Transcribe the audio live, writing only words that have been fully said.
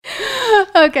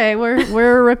Okay,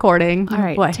 we're recording. All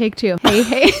right, Boy. take two.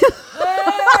 Hey.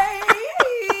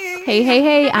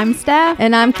 Hey, I'm Steph.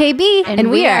 And I'm KB.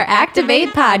 And we are Activate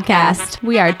Podcast.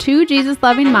 We are two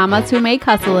Jesus-loving mamas who may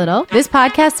cuss a little. This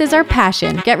podcast is our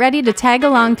passion. Get ready to tag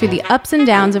along through the ups and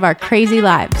downs of our crazy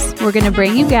lives. We're going to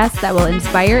bring you guests that will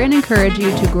inspire and encourage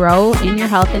you to grow in your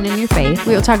health and in your faith.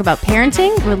 We will talk about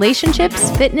parenting,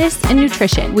 relationships, fitness, and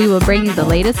nutrition. We will bring you the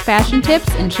latest fashion tips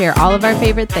and share all of our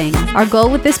favorite things. Our goal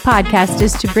with this podcast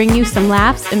is to bring you some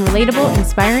laughs and relatable,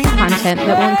 inspiring content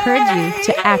that will encourage you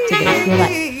to activate your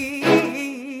life.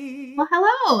 Well,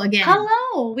 hello again.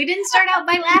 Hello. We didn't start out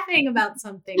by laughing about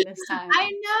something this time.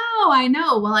 I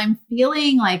know. Well, I'm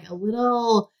feeling like a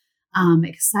little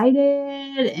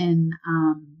excited and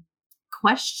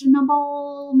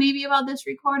questionable maybe about this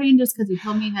recording just because you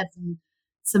told me you had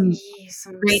some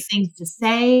great things to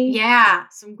say. Yeah,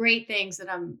 some great things that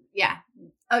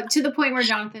to the point where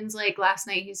Jonathan's like last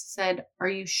night he said, "Are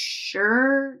you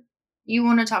sure you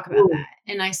want to talk about that?"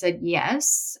 And I said,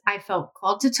 yes. I felt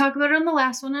called to talk about it on the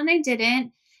last one and I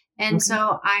didn't. And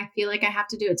so I feel like I have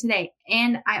to do it today.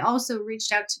 And I also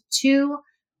reached out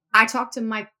I talked to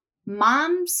my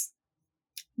mom's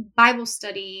Bible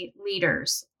study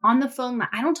leaders on the phone.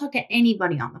 I don't talk to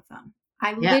anybody on the phone.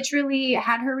 I literally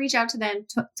had her reach out to them,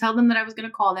 tell them that I was going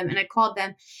to call them. And I called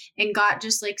them and got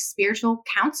just like spiritual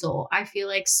counsel, I feel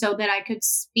like, so that I could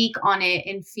speak on it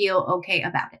and feel okay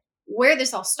about it. Where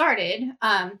this all started,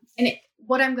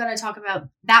 what I'm going to talk about,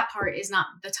 that part is not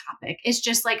the topic. It's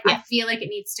just like, I feel like it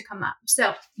needs to come up.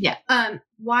 So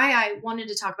why I wanted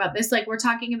to talk about this, like we're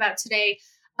talking about today,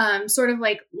 sort of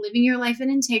like living your life in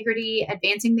integrity,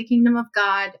 advancing the kingdom of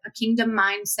God, a kingdom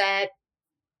mindset.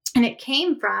 And it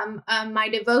came from my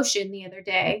devotion the other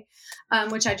day,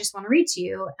 which I just want to read to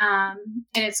you. And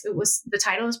the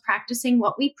title is Practicing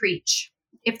What We Preach.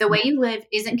 If the way you live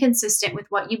isn't consistent with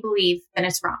what you believe, then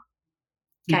it's wrong.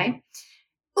 Okay.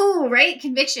 Ooh, right.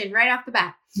 Conviction right off the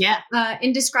bat. Yeah.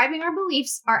 In describing our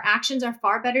beliefs, our actions are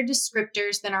far better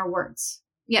descriptors than our words.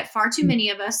 Yet far too many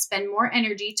of us spend more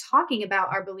energy talking about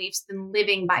our beliefs than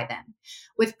living by them,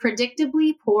 with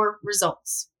predictably poor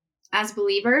results. As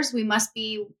believers, we must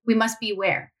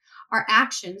beware. Our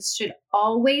actions should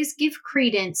always give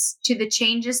credence to the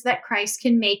changes that Christ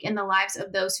can make in the lives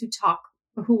of those who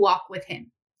walk with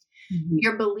him. Mm-hmm.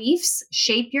 Your beliefs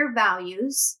shape your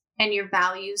values, and your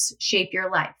values shape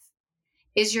your life.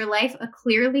 Is your life a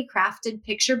clearly crafted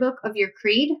picture book of your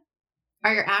creed?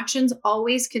 Are your actions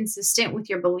always consistent with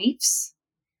your beliefs?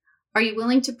 Are you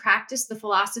willing to practice the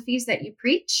philosophies that you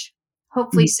preach?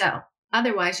 Hopefully so.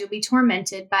 Otherwise, you'll be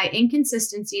tormented by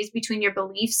inconsistencies between your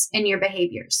beliefs and your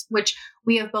behaviors, which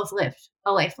we have both lived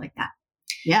a life like that.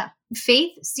 Yeah.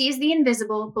 Faith sees the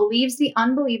invisible, believes the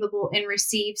unbelievable, and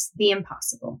receives the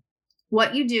impossible.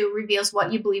 What you do reveals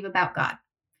what you believe about God.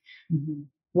 Mm-hmm.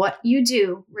 What you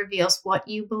do reveals what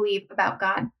you believe about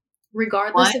God,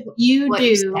 regardless of what you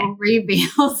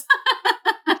reveals.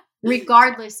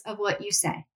 Regardless of what you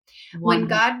say. When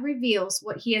God reveals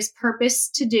what he has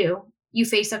purposed to do, you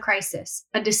face a crisis,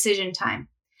 a decision time.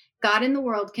 God and the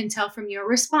world can tell from your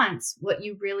response what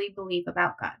you really believe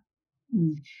about God.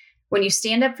 Mm. When you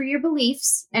stand up for your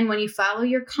beliefs and when you follow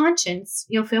your conscience,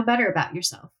 you'll feel better about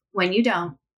yourself. When you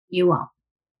don't, you won't.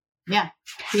 Yeah.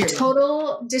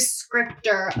 Total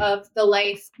descriptor of the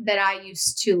life that I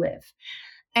used to live.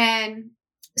 And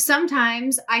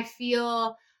sometimes I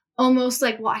feel almost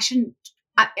like, well,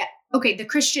 the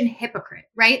Christian hypocrite,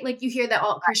 right? Like you hear that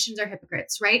all Christians are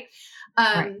hypocrites, right?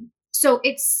 Right. So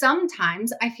it's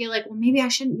sometimes I feel like, well, maybe I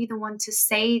shouldn't be the one to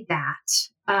say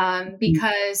that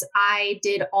because I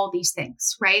did all these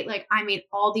things, right? Like I made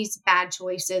all these bad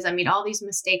choices. I made all these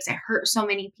mistakes. I hurt so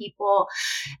many people.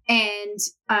 And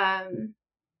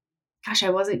I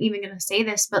wasn't even going to say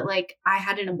this, but like I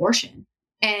had an abortion.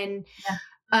 And,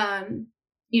 I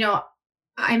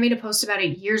made a post about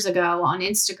it years ago on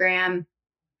Instagram.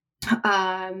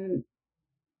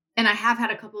 And I have had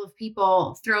a couple of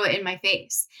people throw it in my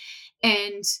face.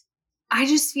 And I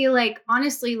just feel like,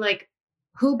 honestly, like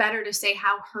who better to say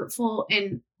how hurtful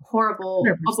and horrible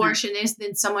 100%. Abortion is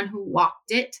than someone who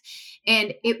walked it.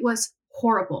 And it was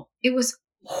horrible. It was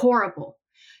horrible.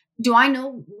 Do I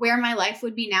know where my life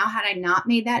would be now had I not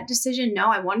made that decision? No,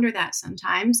 I wonder that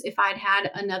sometimes. If I'd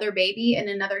had another baby and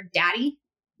another daddy,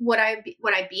 would I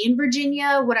be in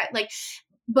Virginia?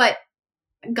 But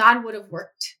God would have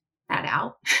worked that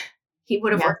out. He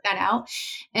would have worked that out.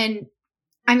 And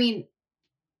I mean,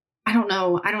 I don't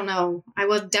know.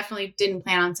 I definitely didn't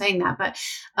plan on saying that, but,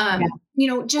 and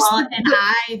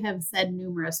I have said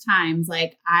numerous times,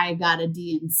 like I got a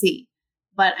D&C,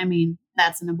 but I mean,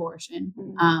 that's an abortion.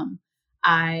 Mm-hmm.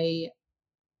 I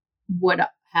would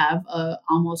have a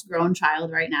almost grown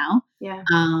child right now. Yeah.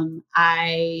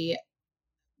 I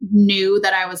knew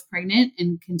that I was pregnant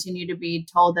and continued to be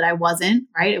told that I wasn't,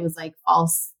 right? It was like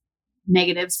false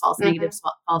negatives, false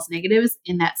negatives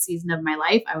in that season of my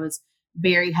life. I was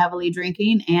very heavily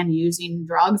drinking and using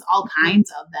drugs, all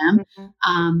kinds of them.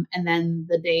 And then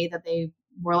the day that they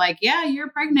were like, yeah, you're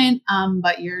pregnant,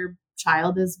 but your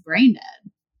child is brain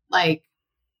dead. Like,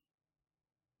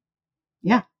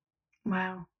 yeah.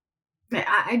 Wow.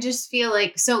 I just feel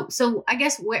like, so I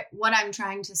guess what I'm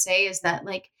trying to say is that,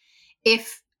 like,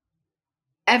 if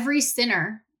every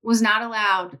sinner was not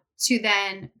allowed to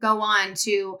then go on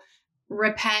to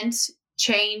repent,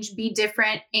 change, be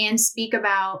different, and speak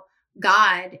about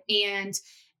God and,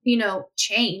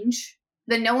 change,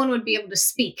 then no one would be able to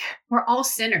speak. We're all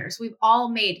sinners. We've all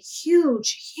made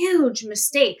huge, huge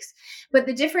mistakes. But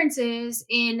the difference is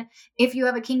in if you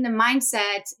have a kingdom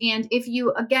mindset, and if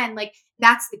you, again, like,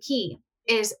 that's the key,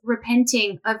 is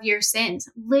repenting of your sins,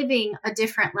 living a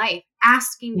different life,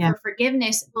 asking for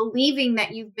forgiveness, believing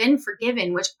that you've been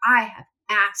forgiven, which I have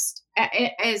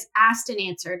asked and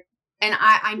answered. And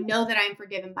I know that I'm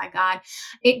forgiven by God.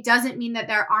 It doesn't mean that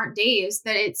there aren't days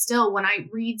that it's still, when I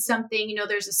read something,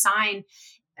 there's a sign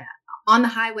on the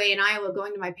highway in Iowa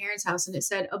going to my parents' house, and it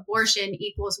said abortion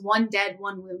equals 1 dead,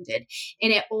 1 wounded.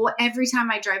 And every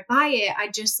time I drive by it, I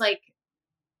just like,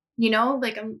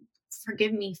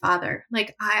 forgive me, Father.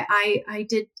 Like I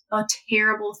did a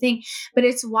terrible thing. But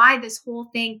it's why this whole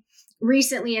thing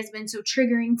recently has been so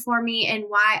triggering for me, and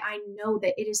why I know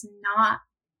that it is not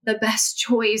the best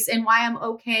choice, and why I'm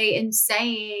okay in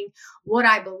saying what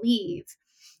I believe.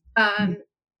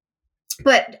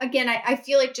 But again, I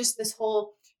feel like just this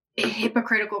whole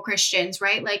hypocritical Christians,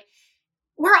 right? Like,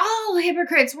 we're all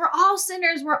hypocrites. We're all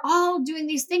sinners. We're all doing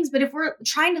these things. But if we're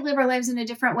trying to live our lives in a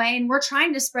different way, and we're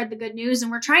trying to spread the good news,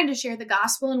 and we're trying to share the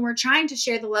gospel, and we're trying to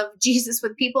share the love of Jesus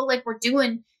with people, like, we're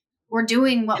doing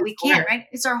what we can, right?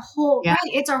 It's our whole, right?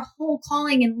 It's our whole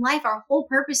calling in life. Our whole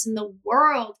purpose in the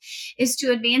world is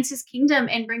to advance his kingdom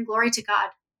and bring glory to God,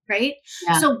 right?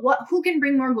 Yeah. So who can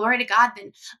bring more glory to God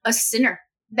than a sinner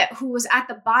who was at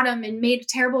the bottom and made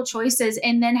terrible choices,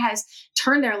 and then has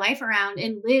turned their life around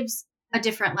and lives a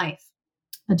different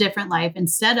life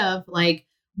instead of, like,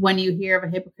 when you hear of a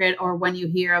hypocrite, or when you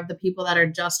hear of the people that are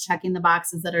just checking the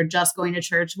boxes, that are just going to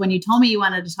church. When you told me you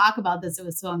wanted to talk about this, it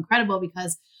was so incredible,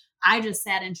 because I just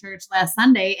sat in church last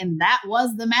Sunday, and that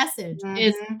was the message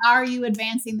is, are you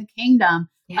advancing the kingdom?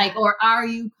 Like, or are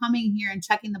you coming here and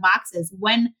checking the boxes?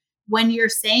 When you're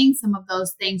saying some of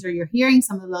those things, or you're hearing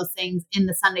some of those things in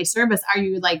the Sunday service, are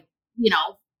you, like,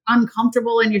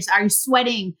 uncomfortable, and are you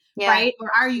sweating, right?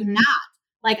 Or are you not?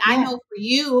 Like, I know for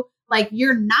you, like,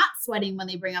 you're not sweating when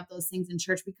they bring up those things in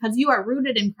church, because you are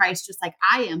rooted in Christ, just like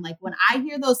I am. Like, when I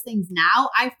hear those things now,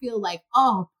 I feel like,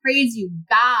 oh, praise you,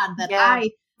 God,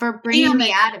 that for bringing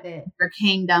me out of it. Your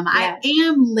kingdom. Yes. I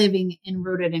am living and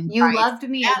rooted in Christ. You loved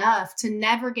me enough to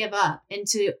never give up, and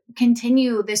to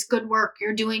continue this good work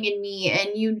you're doing in me. And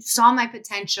you saw my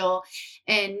potential.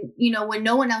 And, when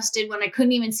no one else did, when I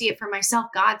couldn't even see it for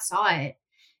myself, God saw it.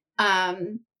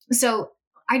 So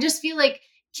I just feel like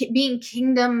being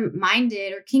kingdom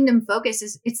minded or kingdom focused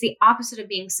it's the opposite of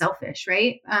being selfish,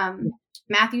 right?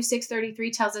 Matthew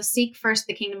 6:33 tells us, seek first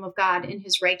the kingdom of God and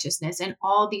his righteousness, and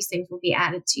all these things will be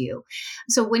added to you.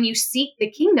 So when you seek the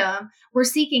kingdom, we're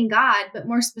seeking God, but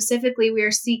more specifically, we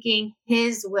are seeking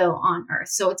his will on earth.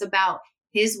 So it's about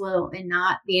his will and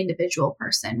not the individual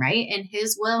person, right? And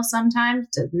his will sometimes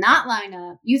does not line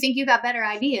up. You think you got better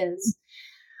ideas.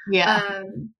 Yeah.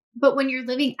 But when you're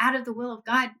living out of the will of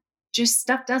God, just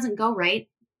stuff doesn't go right.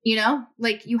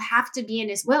 Like, you have to be in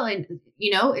his will, and,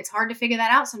 it's hard to figure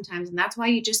that out sometimes. And that's why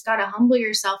you just got to humble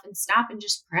yourself and stop and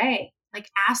just pray, like,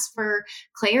 ask for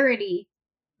clarity,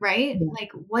 right? Yeah.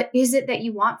 Like, what is it that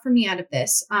you want from me out of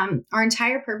this? Our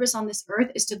entire purpose on this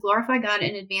earth is to glorify God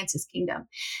and advance his kingdom.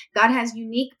 God has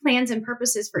unique plans and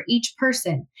purposes for each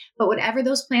person, but whatever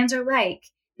those plans are like,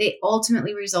 they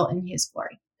ultimately result in his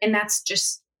glory. And that's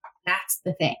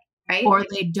the thing, right? Or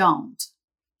they don't.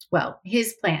 Well,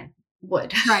 his plan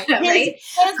would, right? Right?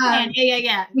 His plan.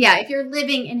 Yeah. If you're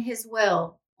living in his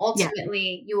will,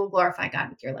 ultimately you will glorify God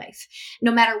with your life,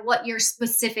 no matter what your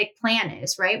specific plan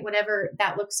is, right? Whatever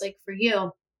that looks like for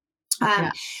you.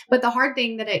 But the hard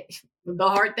thing,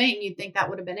 you'd think that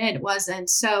would have been it wasn't.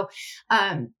 So,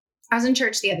 I was in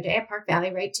church the other day at Park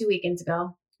Valley, right? 2 weekends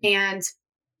ago. And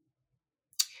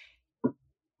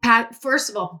first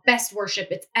of all, best worship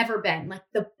it's ever been, like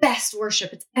the best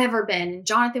worship it's ever been. And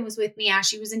Jonathan was with me.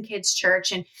 Ashley was in kids'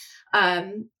 church. And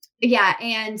Yeah.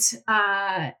 And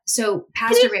so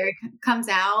Pastor Barry comes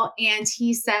out and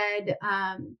he said,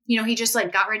 he just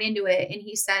like got right into it. And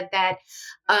he said that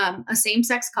a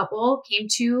same-sex couple came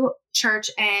to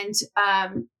church and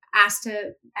asked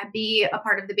to be a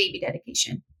part of the baby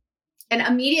dedication. And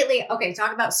immediately, okay,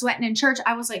 talk about sweating in church.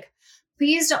 I was like,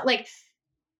 please don't, like,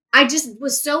 I just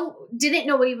was didn't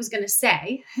know what he was going to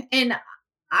say. And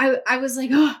I was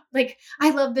like, oh, like, I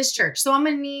love this church. So I'm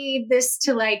going to need this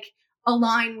to like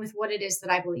align with what it is that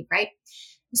I believe. Right.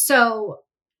 So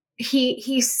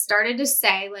he started to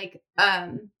say like,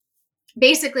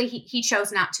 basically he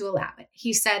chose not to allow it.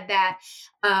 He said that,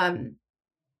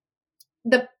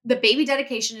 the baby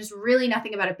dedication is really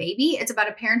nothing about a baby. It's about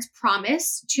a parent's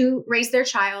promise to raise their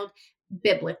child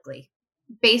biblically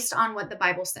based on what the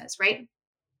Bible says. Right.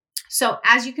 So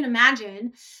as you can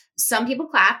imagine, some people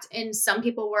clapped and some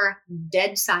people were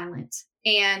dead silent.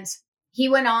 And he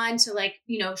went on to like,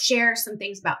 share some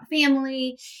things about the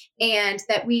family and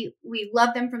that we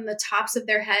love them from the tops of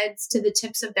their heads to the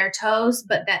tips of their toes,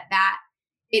 but that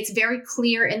it's very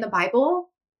clear in the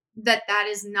Bible that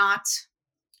is not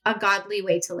a godly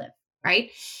way to live.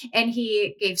 Right. And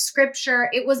he gave scripture.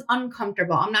 It was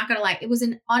uncomfortable. I'm not going to lie. It was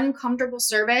an uncomfortable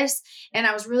service. And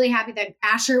I was really happy that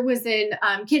Asher was in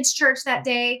kids' church that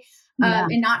day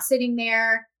and not sitting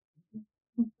there.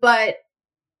 But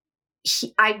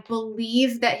I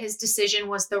believe that his decision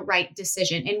was the right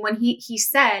decision. And when he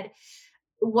said,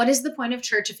 what is the point of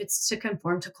church if it's to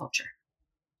conform to culture?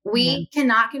 We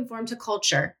cannot conform to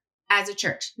culture as a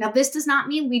church. Now, this does not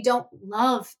mean we don't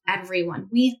love everyone.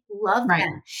 We love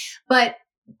them, but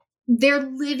they're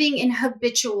living in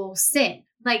habitual sin.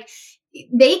 Like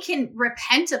they can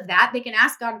repent of that. They can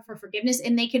ask God for forgiveness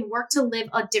and they can work to live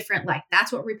a different life.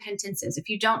 That's what repentance is. If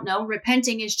you don't know,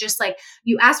 repenting is just like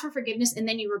you ask for forgiveness and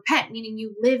then you repent, meaning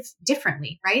you live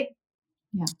differently, right?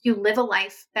 Yeah. You live a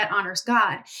life that honors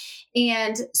God.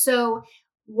 And so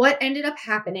what ended up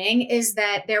happening is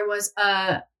that there was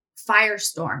a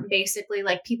firestorm. Basically,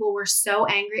 like people were so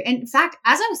angry. And in fact,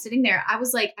 as I was sitting there, I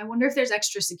was like, I wonder if there's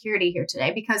extra security here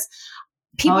today because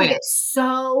people get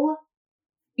so,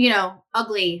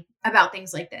 ugly about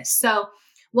things like this. So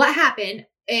what happened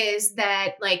is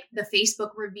that like the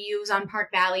Facebook reviews on Park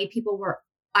Valley, people were,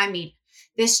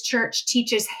 this church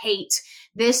teaches hate.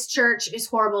 This church is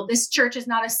horrible. This church is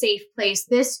not a safe place.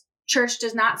 This church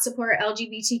does not support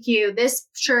LGBTQ. This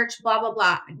church, blah, blah,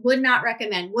 blah. Would not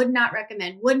recommend.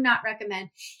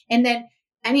 And then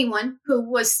anyone who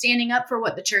was standing up for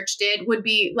what the church did would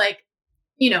be like,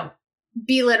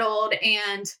 belittled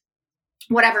and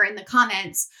whatever in the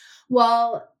comments.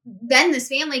 Well, then this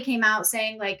family came out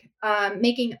saying like,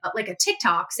 making like a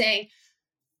TikTok saying,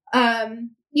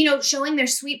 showing their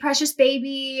sweet, precious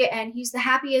baby and he's the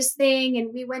happiest thing.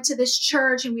 And we went to this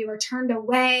church and we were turned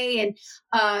away.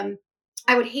 And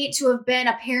I would hate to have been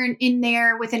a parent in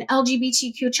there with an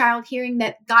LGBTQ child hearing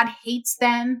that God hates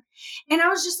them. And I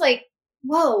was just like,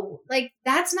 whoa, like,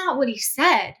 that's not what he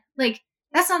said. Like,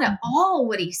 that's not at all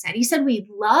what he said. He said, we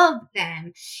love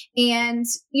them. And,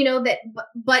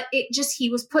 but it just, he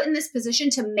was put in this position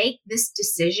to make this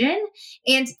decision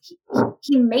and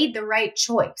he made the right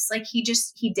choice. Like he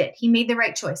made the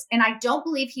right choice. And I don't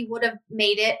believe he would have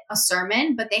made it a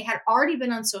sermon, but they had already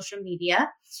been on social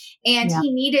media and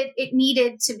it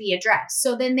needed to be addressed.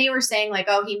 So then they were saying like,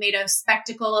 oh, he made a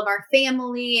spectacle of our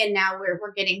family and now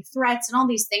we're getting threats and all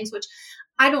these things, which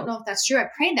I don't know if that's true. I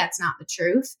pray that's not the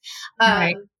truth.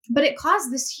 But it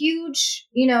caused this huge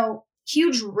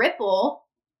ripple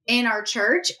in our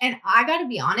church. And I got to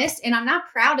be honest, and I'm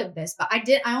not proud of this, but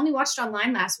I only watched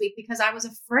online last week because I was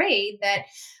afraid that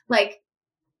like,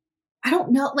 I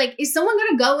don't know, like, is someone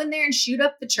going to go in there and shoot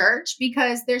up the church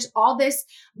because there's all this,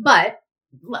 but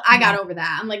I got over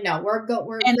that. I'm like, no, we're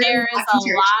and there is a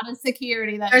lot of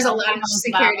security. There's a lot of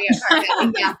security.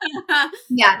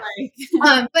 Yeah.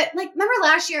 But like, remember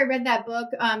last year I read that book,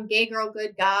 Gay Girl,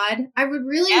 Good God. I would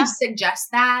really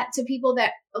suggest that to people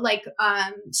that like,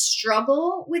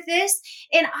 struggle with this.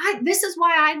 And this is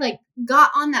why I like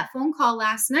got on that phone call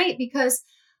last night because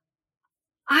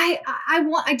I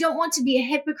don't want to be a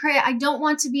hypocrite. I don't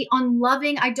want to be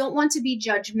unloving. I don't want to be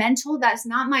judgmental. That's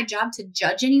not my job to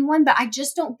judge anyone, but I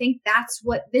just don't think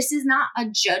this is not a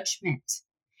judgment.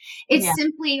 It's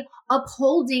simply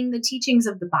upholding the teachings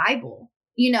of the Bible,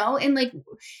 and like,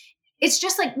 it's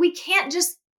just like, we can't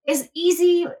just as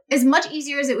much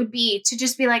easier as it would be to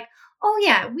just be like, oh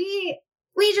yeah, we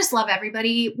just love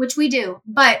everybody, which we do,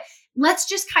 but let's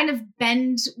just kind of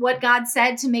bend what God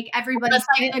said to make everybody. That's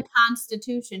like the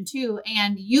Constitution too.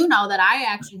 And that I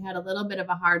actually had a little bit of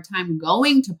a hard time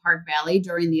going to Park Valley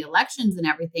during the elections and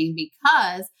everything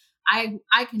because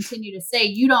I continue to say,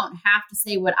 you don't have to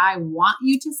say what I want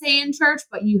you to say in church,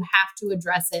 but you have to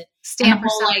address it. Stand for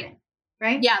something,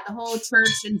 right? Yeah, the whole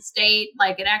church and state,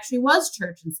 like it actually was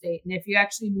church and state. And if you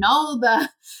actually know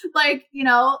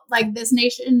this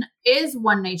nation is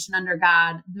one nation under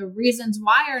God, the reasons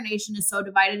why our nation is so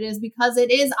divided is because it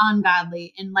is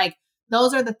ungodly. And like,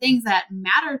 those are the things that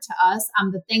matter to us.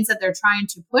 The things that they're trying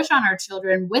to push on our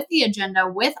children with the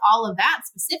agenda, with all of that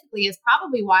specifically, is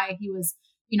probably why he was,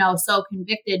 so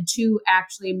convicted to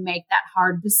actually make that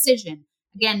hard decision.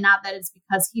 Again, not that it's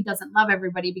because he doesn't love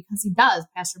everybody, because he does.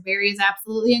 Pastor Barry is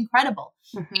absolutely incredible.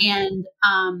 And,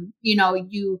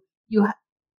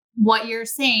 what you're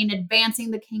saying,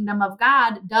 advancing the kingdom of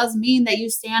God, does mean that you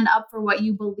stand up for what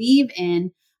you believe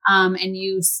in, and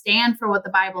you stand for what the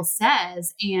Bible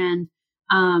says. And,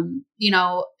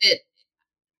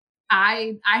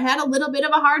 I had a little bit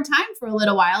of a hard time for a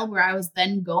little while where I was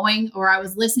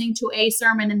listening to a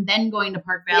sermon and then going to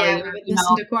Park Valley. Yeah, we would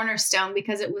listen to Cornerstone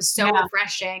because it was so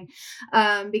refreshing,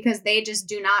 because they just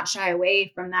do not shy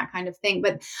away from that kind of thing.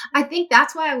 But I think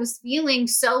that's why I was feeling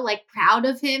so like proud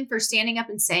of him for standing up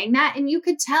and saying that. And you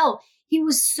could tell he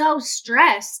was so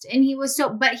stressed, and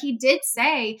but he did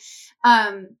say,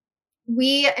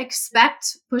 we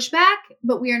expect pushback,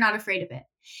 but we are not afraid of it.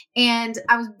 And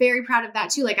I was very proud of that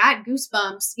too. Like, I had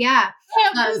goosebumps. Yeah.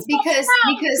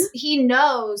 Because he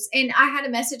knows. And I had a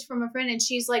message from a friend, and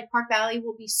she's like, Park Valley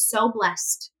will be so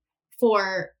blessed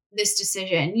for this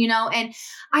decision, and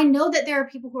I know that there are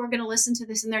people who are going to listen to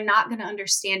this and they're not going to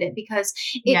understand it, because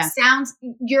what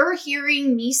you're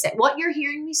hearing me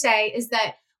say is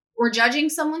that we're judging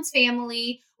someone's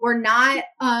family. We're not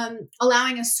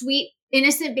allowing a sweet,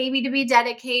 innocent baby to be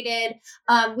dedicated.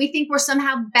 We think we're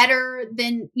somehow better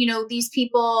than, these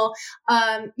people.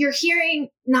 You're hearing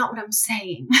not what I'm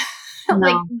saying.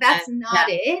 That's not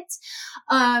it.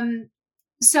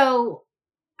 So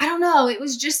I don't know. It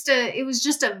was just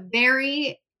a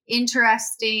very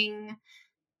interesting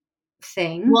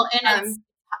thing. Well, and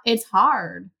it's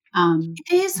hard.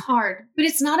 It is hard, but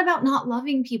it's not about not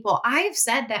loving people. I have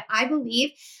said that I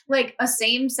believe like a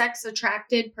same-sex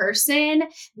attracted person,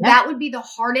 that would be the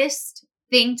hardest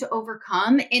thing to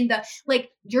overcome. And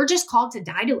you're just called to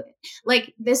die to it.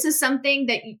 Like, this is something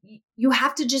that you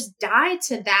have to just die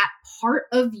to that part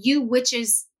of you,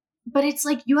 but it's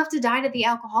like, you have to die to the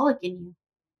alcoholic in you,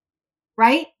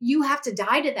 right? You have to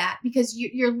die to that, because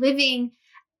you're living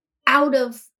out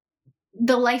of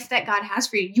the life that God has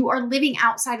for you. You are living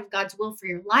outside of God's will for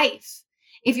your life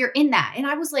if you're in that. And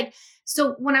I was like,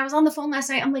 so when I was on the phone last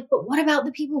night, I'm like, but what about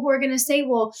the people who are going to say,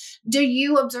 well, do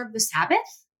you observe the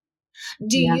Sabbath?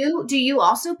 Do you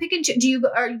also pick and choose? Do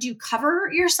you cover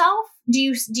yourself? Do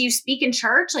you speak in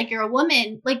church? Like, you're a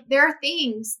woman. Like, there are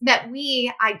things that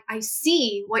I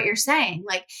see what you're saying.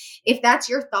 Like, if that's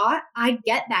your thought, I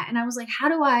get that. And I was like, how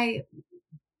do I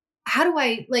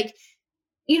like,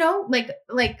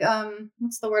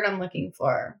 what's the word I'm looking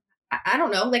for? I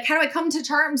don't know. Like, how do I come to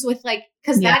terms with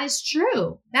cause that is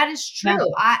true. That is true.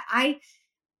 Yeah.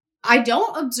 I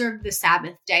don't observe the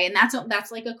Sabbath day, and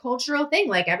that's like a cultural thing.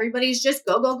 Like, everybody's just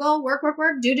go, work,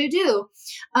 do.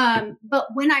 But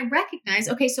when I recognize,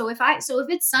 okay, so if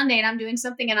it's Sunday and I'm doing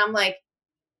something and I'm like,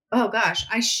 oh gosh,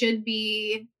 I should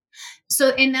be. So,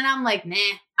 and then I'm like, nah,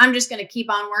 I'm just going to keep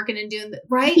on working and doing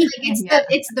right. Like,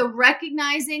 it's the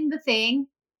recognizing the thing.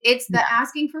 It's the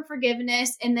asking for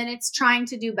forgiveness, and then it's trying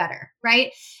to do better.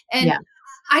 Right. And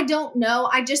I don't know.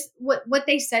 I just, what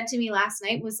they said to me last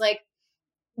night was like,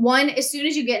 one, as soon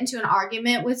as you get into an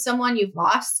argument with someone, you've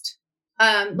lost.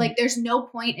 Like, there's no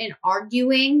point in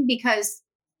arguing, because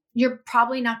you're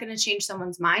probably not going to change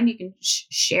someone's mind. You can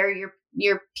share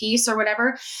your piece or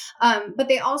whatever. But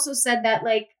they also said that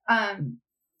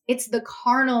it's the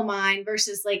carnal mind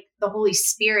versus like the Holy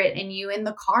Spirit in you. And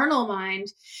the carnal mind,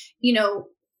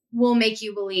 will make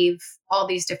you believe all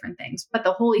these different things. But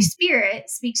the Holy Spirit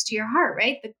speaks to your heart,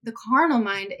 right? The carnal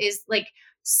mind is like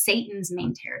Satan's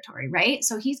main territory, right?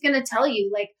 So he's going to tell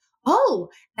you like, oh,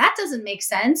 that doesn't make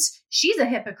sense. She's a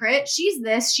hypocrite. She's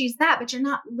this, she's that, but you're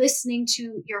not listening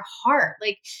to your heart.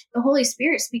 Like, the Holy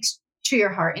Spirit speaks to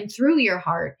your heart and through your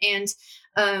heart. And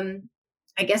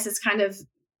I guess it's kind of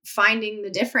finding the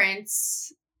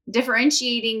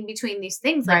differentiating between these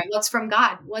things, like what's from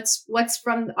God, what's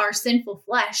from our sinful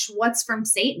flesh, what's from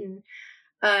Satan.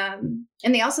 And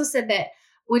they also said that,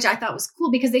 which I thought was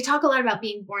cool, because they talk a lot about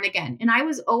being born again. And I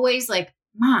was always like,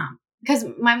 Mom, because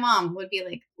my mom would be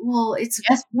like, well, it's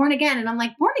born again. And I'm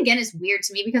like, born again is weird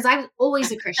to me, because I was always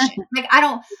a Christian. Like, I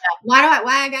don't, why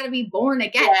I gotta be born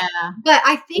again? Yeah. But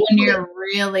I think when you're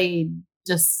really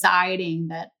deciding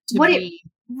that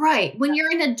Right. When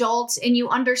you're an adult and you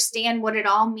understand what it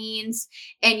all means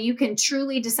and you can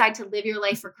truly decide to live your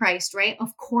life for Christ, right?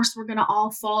 Of course, we're going to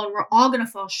all fall and we're all going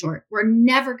to fall short. We're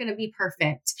never going to be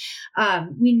perfect.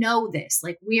 We know this,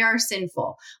 like we are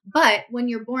sinful. But when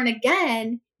you're born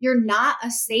again, you're not a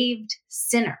saved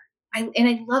sinner. And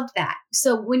I love that.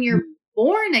 So when you're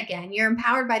born again, you're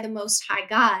empowered by the Most High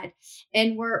God.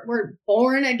 And we're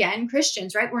born again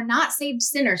Christians, right? We're not saved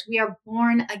sinners. We are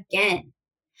born again.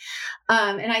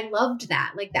 And I loved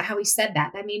that, like that, how he said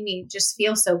that. That made me just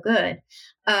feel so good.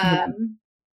 I'm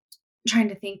trying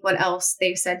to think what else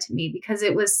they said to me, because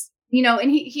it was,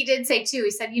 and he did say too,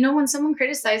 he said, when someone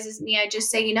criticizes me, I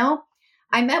just say,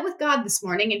 I met with God this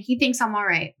morning and he thinks I'm all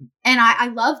right. And I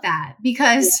love that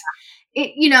because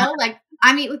like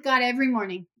I meet with God every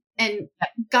morning and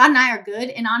God and I are good.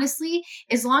 And honestly,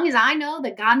 as long as I know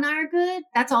that God and I are good,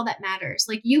 that's all that matters.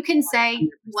 Like you can say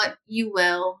what you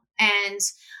will. And,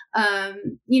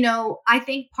 I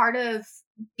think part of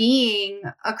being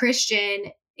a Christian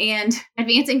and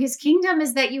advancing his kingdom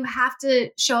is that you have to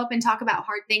show up and talk about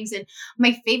hard things. And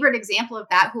my favorite example of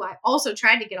that, who I also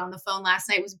tried to get on the phone last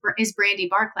night, is Brandy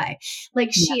Barclay.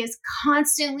 Like she is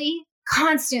constantly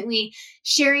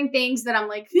sharing things that I'm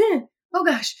like, oh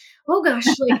gosh,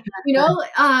 like,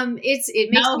 it makes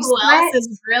me who sweat. else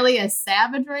is really a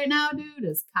savage right now, dude,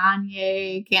 is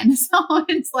Kanye, Candace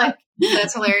Owens. Like,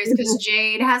 that's hilarious because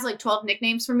Jade has like 12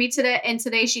 nicknames for me today. And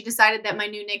today she decided that my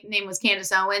new nickname was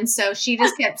Candace Owens. So she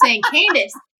just kept saying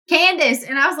Candace.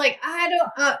 And I was like, I don't,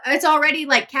 it's already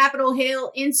like Capitol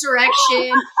Hill,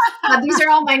 insurrection. These are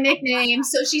all my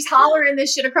nicknames. So she's hollering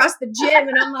this shit across the gym.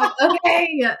 And I'm like,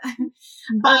 okay.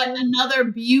 But another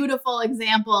beautiful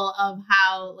example of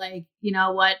how, like,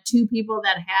 two people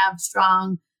that have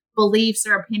strong beliefs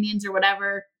or opinions or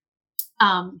whatever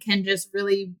can just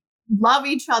really love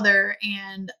each other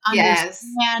and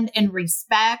understand and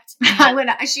respect.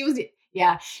 And she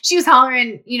was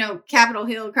hollering, Capitol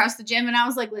Hill across the gym. And I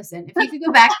was like, listen, if you could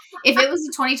go back, if it was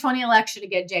the 2020 election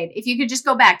again, Jade, if you could just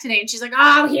go back today. And she's like,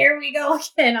 oh, here we go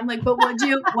again. I'm like, but would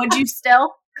you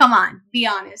still? Come on, be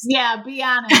honest. Yeah, be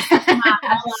honest. Come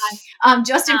on,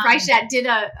 Justin Freishat did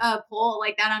a poll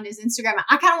like that on his Instagram.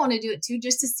 I kind of want to do it too,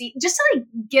 just to like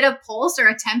get a pulse or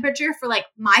a temperature for like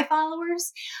my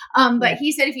followers. But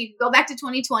he said, if you could go back to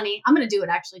 2020, I'm going to do it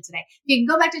actually today. If you can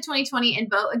go back to 2020 and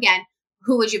vote again,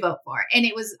 who would you vote for? And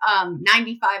it was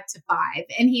 95-5.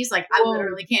 And he's like, I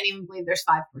literally can't even believe there's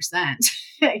 5%.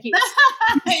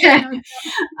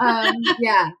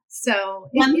 So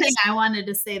one thing I wanted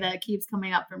to say that keeps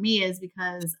coming up for me is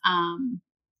because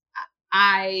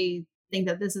I think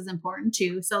that this is important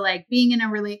too. So like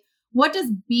what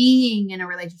does being in a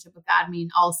relationship with God mean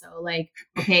also? Like,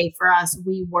 okay, for us,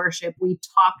 we worship, we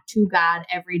talk to God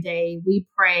every day, we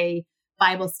pray,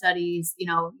 Bible studies,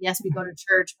 yes, we go to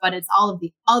church, but it's all of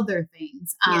the other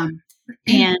things.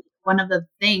 And one of the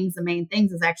main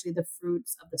things is actually the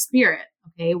fruits of the Spirit,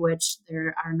 okay, which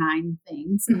there are 9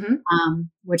 things,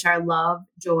 which are love,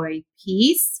 joy,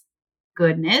 peace,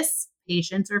 goodness,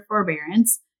 patience or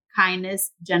forbearance, kindness,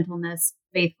 gentleness,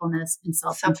 faithfulness, and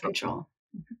self-control.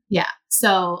 Yeah.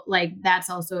 So like, that's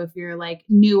also if you're like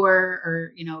newer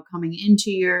or, coming into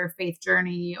your faith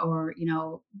journey or,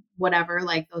 whatever,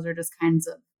 like those are just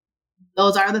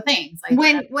those are the things. Like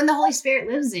when the Holy Spirit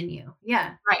lives in you.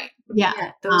 Yeah. Right. Yeah.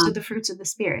 Those are the fruits of the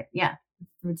Spirit. Yeah.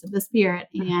 Fruits of the Spirit.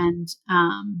 And,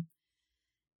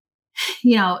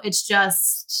 it's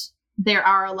just, there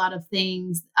are a lot of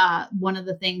things. One of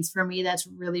the things for me that's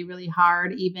really, really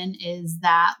hard even is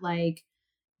that like,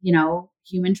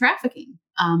 human trafficking.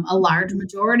 A large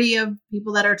majority of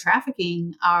people that are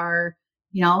trafficking are,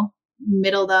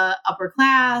 middle to upper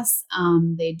class.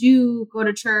 They do go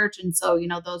to church. And so,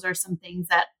 those are some things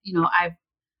that,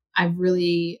 I've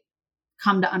really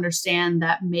come to understand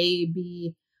that may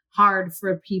be hard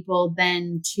for people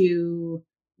then to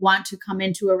want to come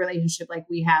into a relationship like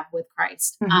we have with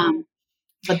Christ.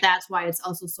 But that's why it's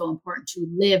also so important to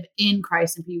live in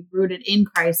Christ and be rooted in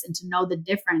Christ and to know the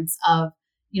difference of,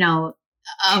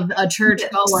 of a church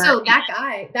goer. So that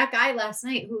guy last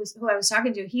night who I was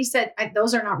talking to, he said,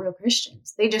 those are not real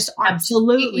Christians. They just aren't.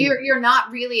 Absolutely. You're not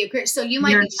really a Christian. So you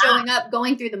might be showing up,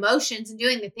 going through the motions and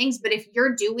doing the things, but if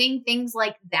you're doing things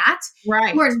like that,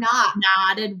 right, we're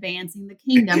not advancing the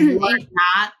kingdom. You are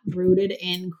not rooted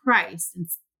in Christ. And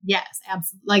yes,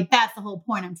 absolutely. Like that's the whole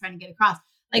point I'm trying to get across.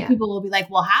 Like people will be like,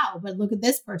 well, how? But look at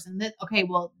this person. Okay,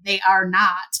 well, they are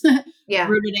not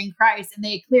rooted in Christ, and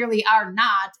they clearly are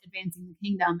not advancing the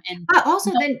kingdom. And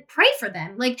also then pray for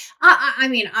them. Like, I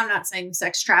mean, I'm not saying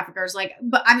sex traffickers, like,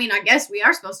 but I mean, I guess we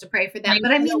are supposed to pray for them.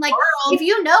 But I mean, like, if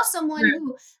you know someone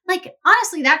who, like,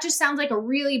 honestly, that just sounds like a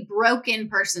really broken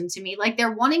person to me. Like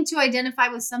they're wanting to identify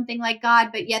with something like God,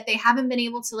 but yet they haven't been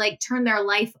able to like turn their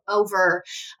life over.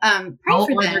 Pray for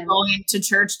them. They're going to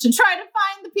church to try to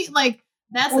find the people. Like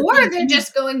that's or they're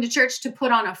just going to church to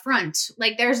put on a front.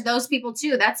 Like there's those people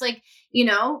too. That's like, you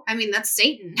know, I mean, that's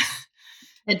Satan.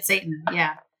 It's Satan.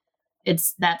 Yeah.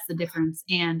 That's the difference.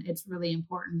 And it's really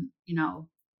important, you know,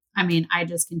 I mean, I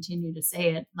just continue to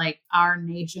say it, like our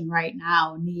nation right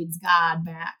now needs God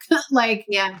back. Like,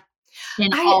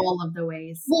 in all of the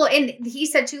ways. Well, and he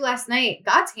said too last night,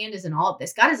 God's hand is in all of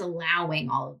this. God is allowing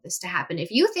all of this to happen.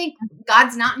 If you think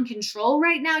God's not in control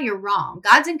right now, you're wrong.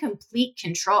 God's in complete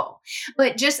control.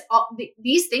 But just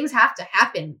these things have to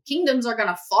happen. Kingdoms are going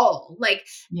to fall. Like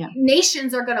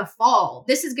nations are going to fall.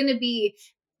 This is going to be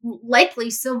likely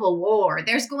civil war.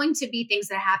 There's going to be things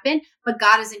that happen, but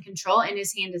God is in control and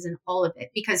his hand is in all of it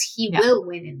because he will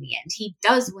win in the end. He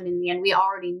does win in the end. We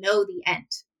already know the end.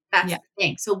 That's the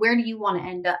thing. So where do you want to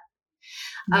end up?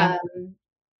 I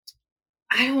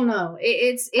don't know.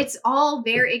 It's all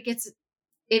very,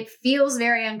 it feels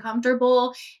very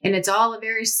uncomfortable and it's all a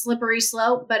very slippery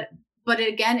slope, but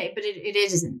it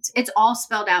isn't. It's all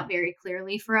spelled out very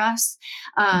clearly for us.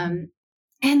 And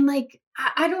like,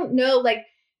 I don't know, like,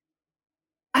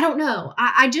 I don't know.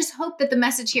 I just hope that the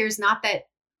message here is not that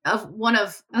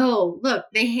oh, look,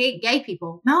 they hate gay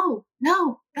people. No,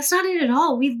 that's not it at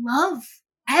all. We love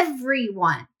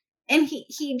everyone. And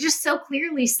he just so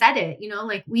clearly said it, you know,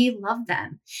 like we love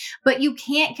them, but you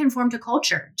can't conform to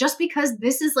culture just because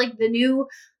this is like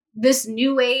this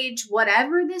new age,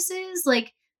 whatever this is,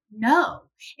 like, no.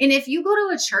 And if you go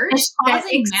to a church that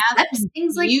accepts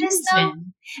things like this, though,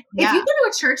 if you go to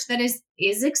a church that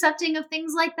is accepting of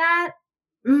things like that,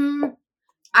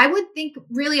 I would think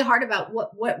really hard about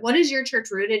what is your church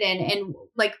rooted in, and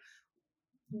like,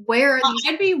 where are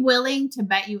I'd be willing to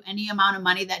bet you any amount of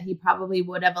money that he probably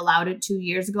would have allowed it 2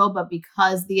 years ago, but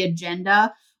because the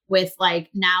agenda with like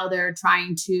now they're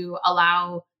trying to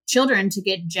allow children to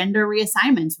get gender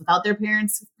reassignments without their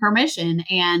parents' permission,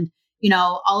 and you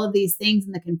know, all of these things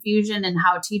and the confusion and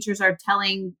how teachers are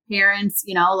telling parents,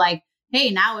 you know, like, hey,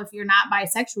 now if you're not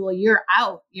bisexual, you're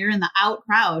out, you're in the out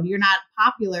crowd, you're not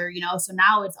popular, you know. So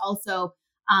now it's also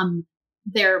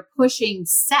they're pushing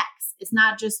sex. It's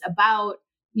not just about,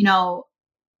 you know,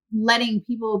 letting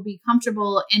people be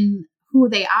comfortable in who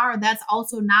they are. That's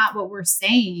also not what we're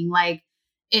saying. Like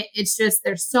it's just,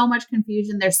 there's so much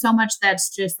confusion. There's so much that's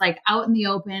just like out in the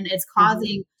open. It's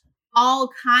causing all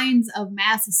kinds of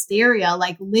mass hysteria,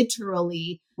 like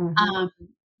literally,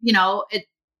 you know,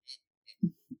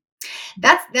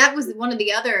 that was one of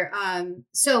the other,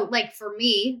 so like for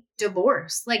me,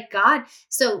 divorce, like God.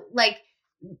 So like,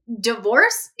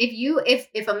 divorce,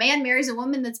 if a man marries a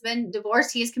woman that's been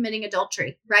divorced, he is committing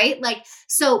adultery, right? Like,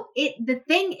 so the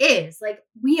thing is, like,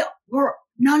 we're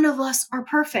none of us are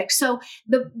perfect. So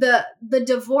the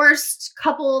divorced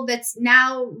couple that's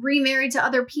now remarried to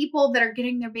other people that are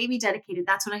getting their baby dedicated,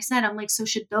 that's what I said. I'm like, so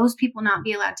should those people not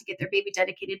be allowed to get their baby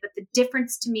dedicated? But the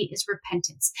difference to me is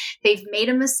repentance. They've made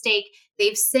a mistake,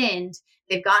 they've sinned,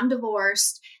 they've gotten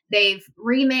divorced, they've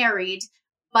remarried,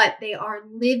 but they are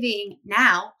living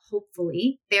now,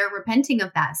 hopefully, they're repenting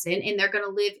of that sin and they're going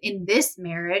to live in this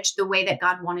marriage the way that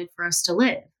God wanted for us to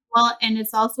live. Well, and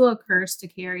it's also a curse to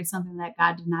carry something that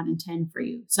God did not intend for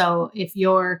you. So if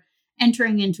you're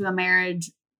entering into a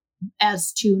marriage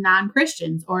as two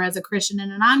non-Christians or as a Christian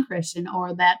and a non-Christian,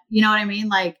 or that, you know what I mean?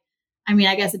 Like, I mean,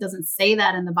 I guess it doesn't say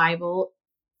that in the Bible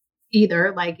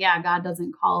either. Like, yeah, God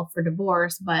doesn't call for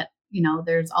divorce, but you know,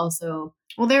 there's also,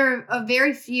 well, there are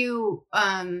very few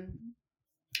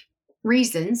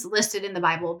reasons listed in the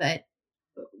Bible that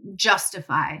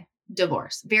justify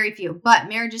divorce. Very few. But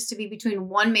marriage is to be between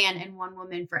one man and one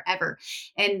woman forever.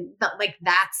 And like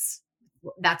that's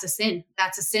a sin.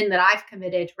 That's a sin that I've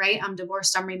committed, right? I'm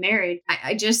divorced, I'm remarried.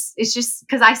 It's just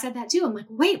because I said that too. I'm like,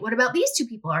 wait, what about these two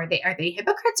people? Are they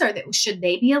hypocrites? Should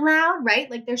they be allowed? Right?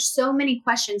 Like there's so many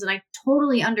questions and I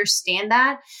totally understand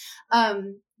that.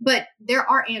 But there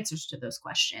are answers to those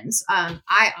questions.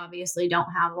 I obviously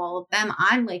don't have all of them.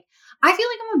 I feel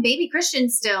like I'm a baby Christian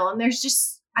still. And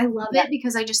I love it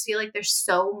because I just feel like there's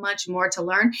so much more to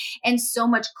learn and so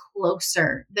much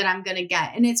closer that I'm going to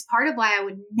get. And it's part of why I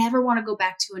would never want to go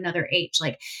back to another age.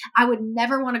 Like I would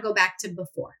never want to go back to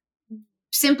before.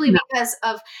 simply because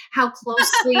of how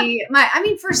closely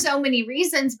for so many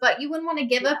reasons, but you wouldn't want to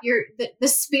give up the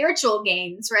spiritual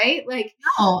gains, right? Like,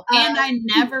 and I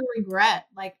never regret,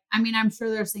 like, I'm sure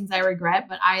there's things I regret,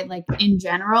 but I, like, in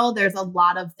general, there's a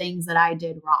lot of things that I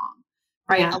did wrong,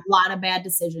 right? Yeah. A lot of bad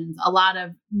decisions, a lot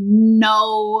of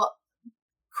no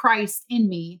Christ in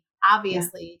me,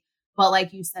 obviously. But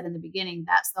like you said in the beginning,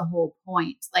 that's the whole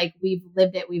point. Like, we've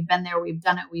lived it, we've been there, we've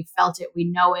done it, we've felt it, we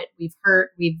know it, we've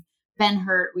hurt, we've been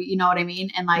hurt, you know what I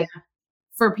mean? And like,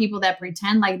 for people that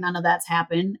pretend like none of that's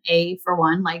happened, for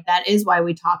one, like, that is why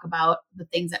we talk about the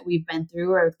things that we've been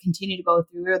through or continue to go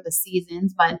through, or the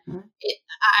seasons. But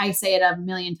I say it a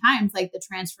million times, like, the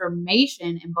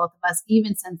transformation in both of us,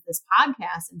 even since this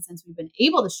podcast and since we've been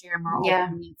able to share more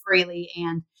openly and freely,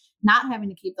 and not having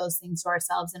to keep those things to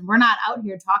ourselves. And we're not out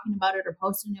here talking about it or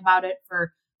posting about it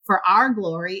for our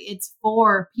glory. It's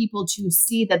for people to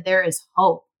see that there is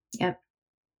hope. Yep.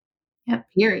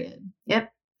 Period.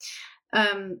 Yep.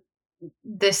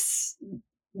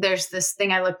 There's this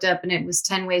thing I looked up, and it was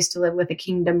 10 ways to live with a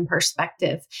kingdom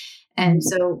perspective. And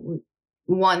so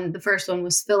the first one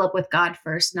was fill up with God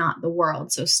first, not the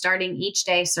world. So starting each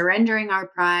day, surrendering our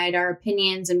pride, our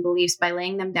opinions and beliefs by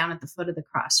laying them down at the foot of the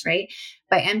cross, right?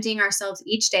 By emptying ourselves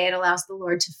each day, it allows the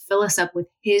Lord to fill us up with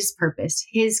his purpose,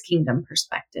 his kingdom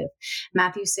perspective.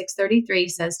 Matthew 6:33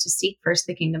 says to seek first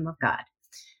the kingdom of God.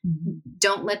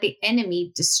 Don't let the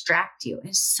enemy distract you.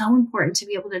 It's so important to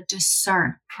be able to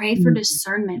discern. Pray for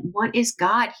discernment. What is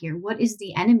God here? What is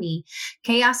the enemy?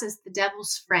 Chaos is the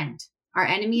devil's friend. Our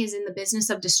enemy is in the business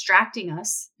of distracting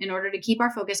us in order to keep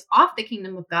our focus off the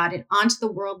kingdom of God and onto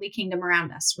the worldly kingdom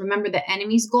around us. Remember, the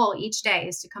enemy's goal each day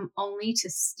is to come only to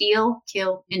steal,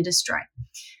 kill, and destroy.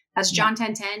 That's John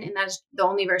 10:10, and that's the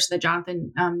only verse that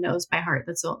Jonathan knows by heart.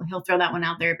 He'll throw that one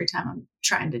out there every time I'm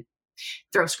trying to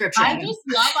throw scripture. I just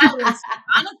love all this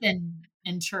Jonathan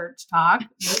in church talk.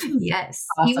 Yes,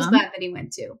 awesome. He was glad that he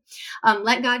went too.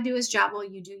 Let God do his job while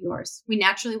you do yours. We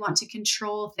naturally want to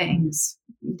control things.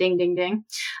 Ding, ding, ding.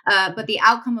 But the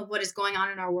outcome of what is going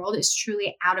on in our world is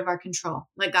truly out of our control.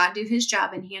 Let God do his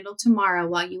job and handle tomorrow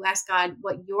while you ask God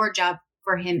what your job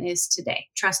for him is today.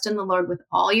 Trust in the Lord with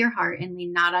all your heart and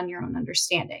lean not on your own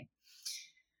understanding.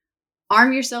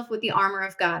 Arm yourself with the armor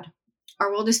of God. Our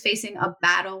world is facing a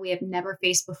battle we have never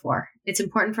faced before. It's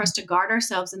important for us to guard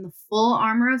ourselves in the full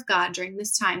armor of God during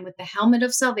this time with the helmet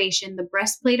of salvation, the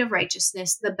breastplate of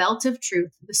righteousness, the belt of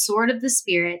truth, the sword of the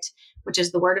Spirit, which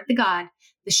is the word of the God,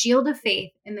 the shield of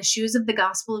faith, and the shoes of the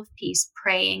gospel of peace,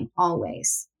 praying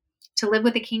always. To live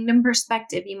with a kingdom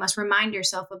perspective, you must remind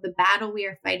yourself of the battle we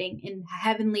are fighting in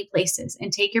heavenly places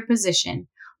and take your position,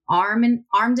 armed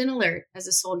and alert as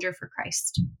a soldier for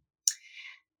Christ.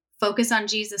 Focus on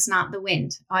Jesus, not the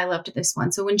wind. Oh, I loved this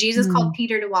one. So when Jesus called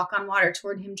Peter to walk on water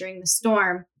toward him during the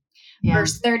storm,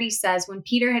 verse 30 says, when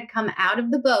Peter had come out of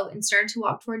the boat and started to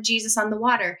walk toward Jesus on the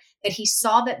water, that he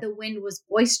saw that the wind was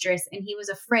boisterous and he was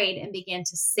afraid and began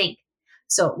to sink.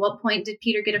 So at what point did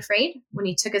Peter get afraid? When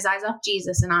he took his eyes off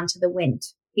Jesus and onto the wind.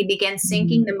 He began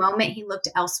sinking the moment he looked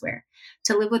elsewhere.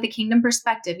 To live with a kingdom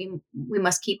perspective, we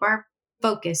must keep our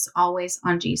focus always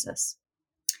on Jesus.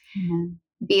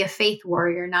 Be a faith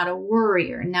warrior, not a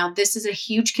worrier. Now, this is a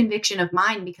huge conviction of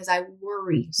mine because I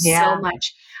worry so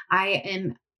much. I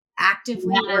am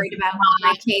actively worried about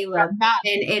my Caleb,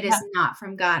 and it is not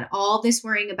from God. All this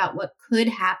worrying about what could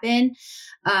happen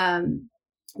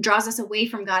draws us away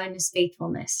from God and his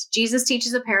faithfulness. Jesus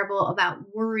teaches a parable about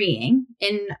worrying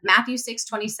in Matthew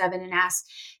 6:27 and asks,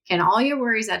 can all your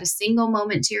worries add a single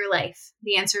moment to your life?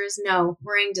 The answer is no.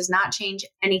 Worrying does not change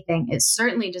anything. It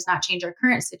certainly does not change our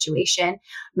current situation,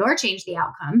 nor change the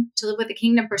outcome. To live with a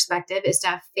kingdom perspective is to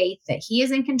have faith that he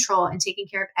is in control and taking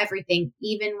care of everything,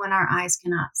 even when our eyes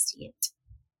cannot see it.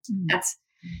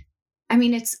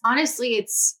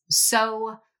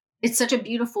 It's such a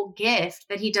beautiful gift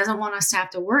that he doesn't want us to have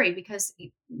to worry because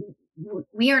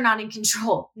we are not in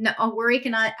control. No, a worry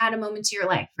cannot add a moment to your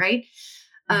life, right?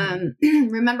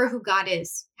 Remember who God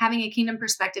is. Having a kingdom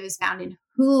perspective is found in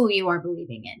who you are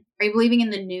believing in. Are you believing in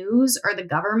the news or the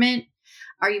government?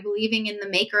 Are you believing in the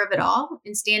maker of it all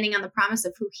and standing on the promise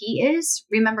of who he is?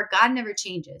 Remember, God never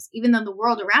changes, even though the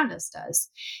world around us does.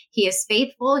 He is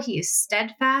faithful. He is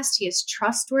steadfast. He is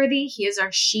trustworthy. He is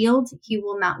our shield. He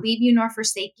will not leave you nor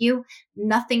forsake you.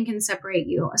 Nothing can separate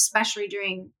you, especially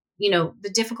during,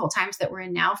 the difficult times that we're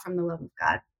in now, from the love of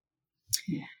God.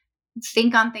 Yeah.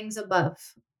 Think on things above.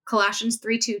 Colossians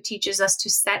 3:2 teaches us to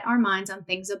set our minds on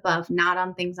things above, not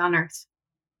on things on earth.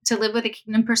 To live with a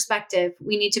kingdom perspective,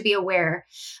 we need to be aware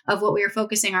of what we are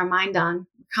focusing our mind on.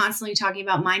 We're constantly talking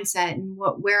about mindset and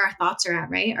where our thoughts are at,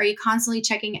 right? Are you constantly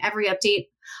checking every update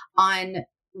on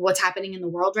what's happening in the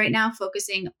world right now,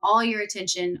 focusing all your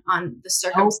attention on the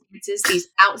circumstances, these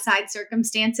outside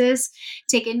circumstances.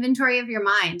 Take inventory of your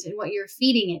mind and what you're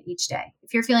feeding it each day.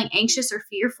 If you're feeling anxious or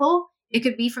fearful, it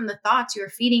could be from the thoughts you're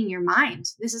feeding your mind.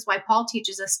 This is why Paul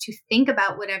teaches us to think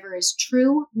about whatever is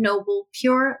true, noble,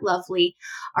 pure, lovely,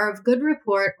 are of good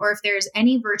report, or if there is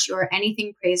any virtue or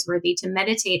anything praiseworthy, to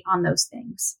meditate on those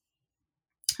things.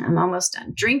 I'm almost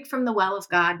done. Drink from the well of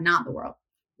God, not the world.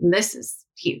 This is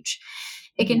huge.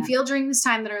 It can feel during this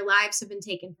time that our lives have been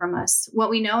taken from us. What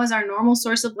we know as our normal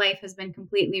source of life has been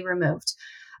completely removed.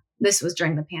 This was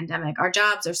during the pandemic. Our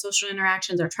jobs, our social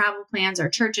interactions, our travel plans, our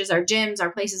churches, our gyms,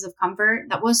 our places of comfort.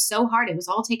 That was so hard. It was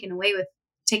all taken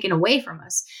away from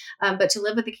us. But to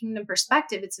live with the kingdom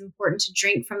perspective, it's important to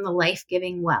drink from the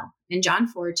life-giving well. In John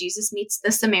 4, Jesus meets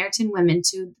the Samaritan women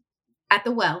at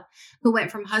the well, who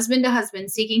went from husband to husband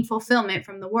seeking fulfillment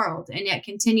from the world and yet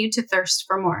continued to thirst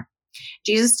for more.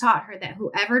 Jesus taught her that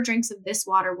whoever drinks of this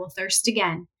water will thirst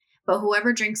again, but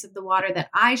whoever drinks of the water that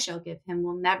I shall give him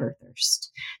will never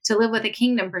thirst. To live with a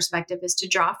kingdom perspective is to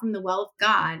draw from the well of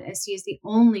God, as he is the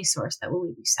only source that will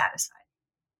leave you satisfied.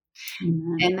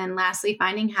 Amen. And then lastly,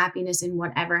 finding happiness in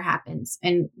whatever happens.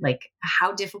 And like,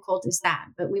 how difficult is that?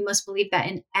 But we must believe that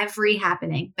in every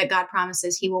happening that God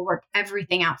promises he will work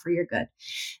everything out for your good.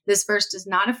 This verse does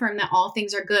not affirm that all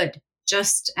things are good,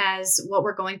 just as what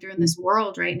we're going through in this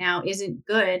world right now isn't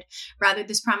good. Rather,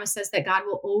 this promise says that God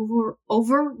will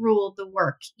overrule the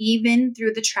work, even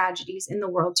through the tragedies in the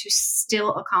world, to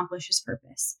still accomplish his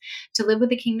purpose. To live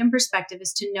with a kingdom perspective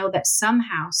is to know that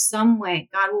somehow, some way,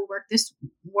 God will work this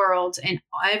world and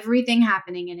everything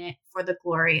happening in it for the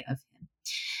glory of him.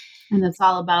 And it's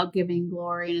all about giving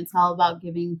glory, and it's all about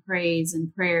giving praise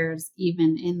and prayers,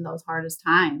 even in those hardest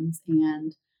times,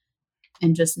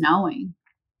 and just knowing.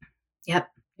 Yep,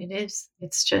 it is.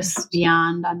 It's just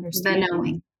beyond understanding. The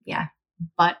knowing. Yeah.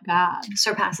 But God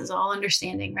surpasses all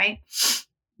understanding, right?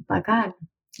 But God.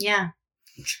 Yeah.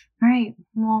 All right.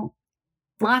 Well,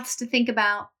 lots to think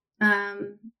about.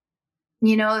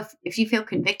 If you feel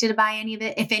convicted by any of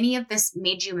it, if any of this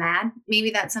made you mad,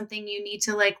 maybe that's something you need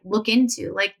to look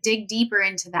into, dig deeper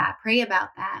into that, pray about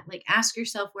that, ask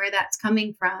yourself where that's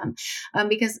coming from.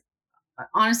 Because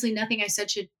honestly, nothing I said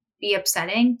should be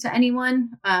upsetting to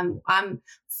anyone. I'm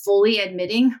fully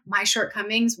admitting my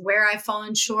shortcomings, where I've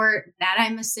fallen short, that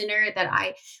I'm a sinner, that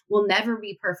I will never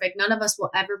be perfect. None of us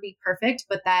will ever be perfect,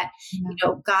 but that,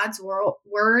 God's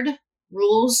word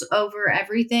rules over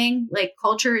everything.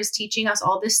 Culture is teaching us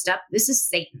all this stuff. This is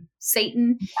Satan.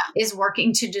 Satan is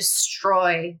working to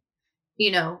destroy,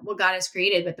 what God has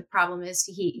created. But the problem is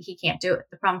he can't do it.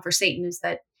 The problem for Satan is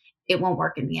that it won't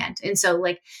work in the end. And so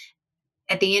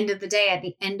at the end of the day, at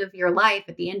the end of your life,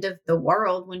 at the end of the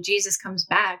world, when Jesus comes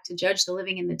back to judge the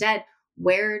living and the dead,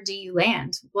 where do you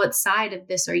land? What side of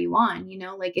this are you on?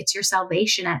 It's your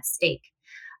salvation at stake.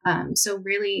 So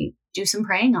really do some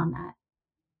praying on that.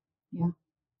 Yeah,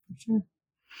 for sure.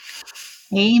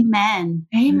 Amen.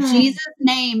 Amen. In Jesus'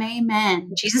 name, amen.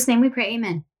 In Jesus' name we pray,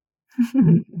 amen.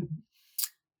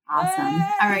 Awesome.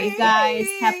 All right, you guys.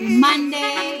 Happy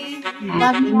Monday.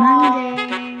 Love you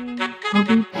Monday. We'll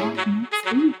be back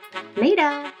next week.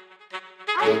 Later.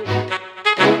 Bye.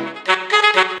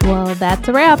 Well, that's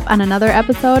a wrap on another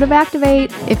episode of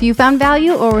Activate. If you found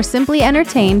value or were simply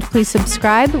entertained, please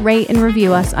subscribe, rate, and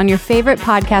review us on your favorite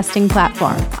podcasting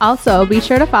platform. Also, be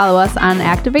sure to follow us on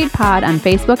Activate Pod on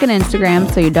Facebook and Instagram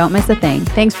so you don't miss a thing.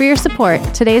 Thanks for your support.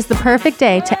 Today is the perfect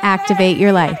day to activate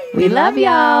your life. We love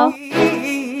y'all.